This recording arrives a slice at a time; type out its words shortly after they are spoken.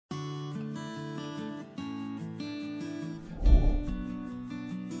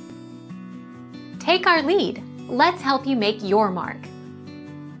Take our lead. Let's help you make your mark.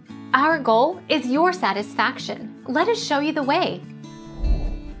 Our goal is your satisfaction. Let us show you the way.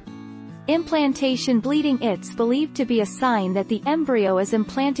 Implantation bleeding. It's believed to be a sign that the embryo is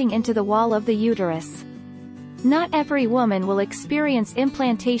implanting into the wall of the uterus. Not every woman will experience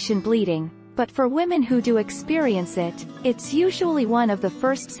implantation bleeding, but for women who do experience it, it's usually one of the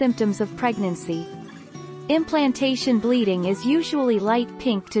first symptoms of pregnancy. Implantation bleeding is usually light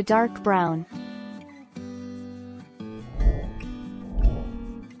pink to dark brown.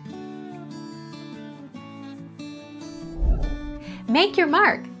 Make your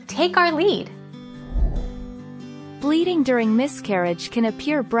mark. Take our lead. Bleeding during miscarriage can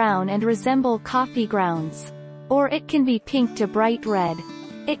appear brown and resemble coffee grounds. Or it can be pink to bright red.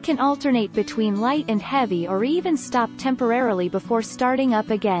 It can alternate between light and heavy or even stop temporarily before starting up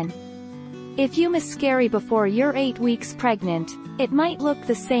again. If you miscarry before you're 8 weeks pregnant, it might look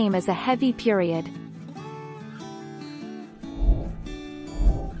the same as a heavy period.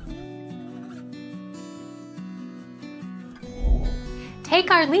 Take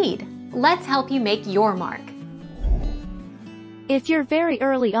our lead. Let's help you make your mark. If you're very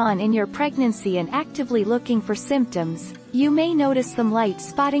early on in your pregnancy and actively looking for symptoms, you may notice some light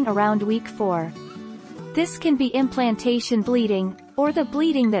spotting around week 4. This can be implantation bleeding, or the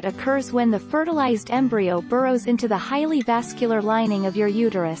bleeding that occurs when the fertilized embryo burrows into the highly vascular lining of your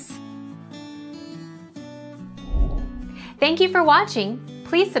uterus. Thank you for watching.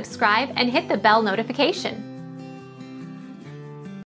 Please subscribe and hit the bell notification.